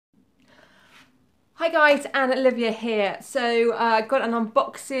Hi guys, and Olivia here. So I got an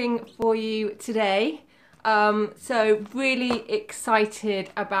unboxing for you today. So really excited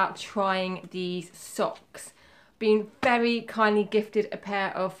about trying these socks. Been very kindly gifted a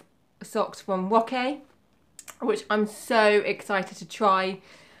pair of socks from ROCKAY, which I'm so excited to try,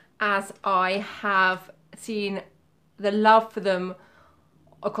 as I have seen the love for them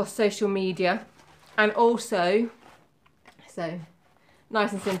across social media, and also, so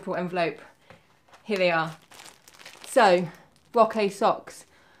nice and simple envelope. Here they are. So, ROCKAY socks.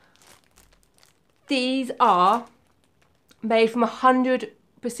 These are made from 100%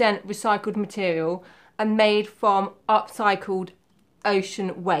 recycled material and made from upcycled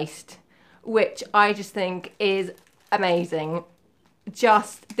ocean waste, which I just think is amazing.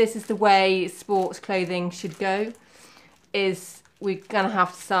 This is the way sports clothing should go. We're gonna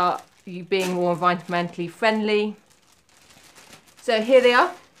have to start being more environmentally friendly. So here they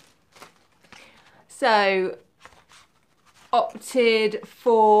are. So, opted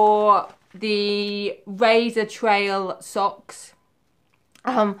for the Razor Trail socks.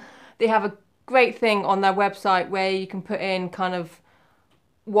 They have a great thing on their website where you can put in kind of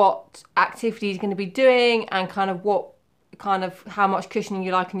what activities you're going to be doing and how much cushioning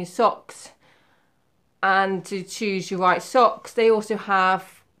you like in your socks, and to choose your right socks. They also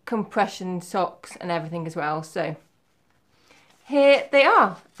have compression socks and everything as well. So here they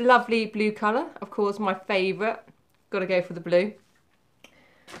are. Lovely blue colour, of course, my favourite. Got to go for the blue.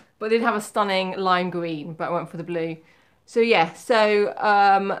 But they did have a stunning lime green, but I went for the blue. So yeah,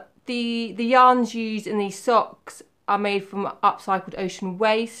 the yarns used in these socks are made from upcycled ocean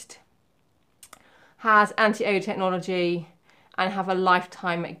waste, has anti-odor technology, and have a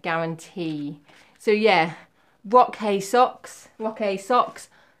lifetime guarantee. So yeah, ROCKAY socks.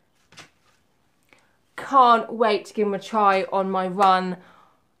 Can't wait to give them a try on my run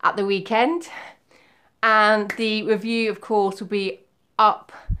at the weekend, and the review of course will be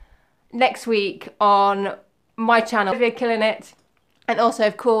up next week on my channel. We're killing it, and also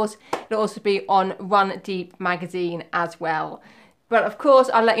of course it'll also be on Run Deep magazine as well. But of course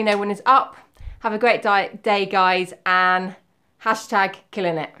I'll let you know when it's up. Have a great day guys, and hashtag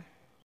killing it.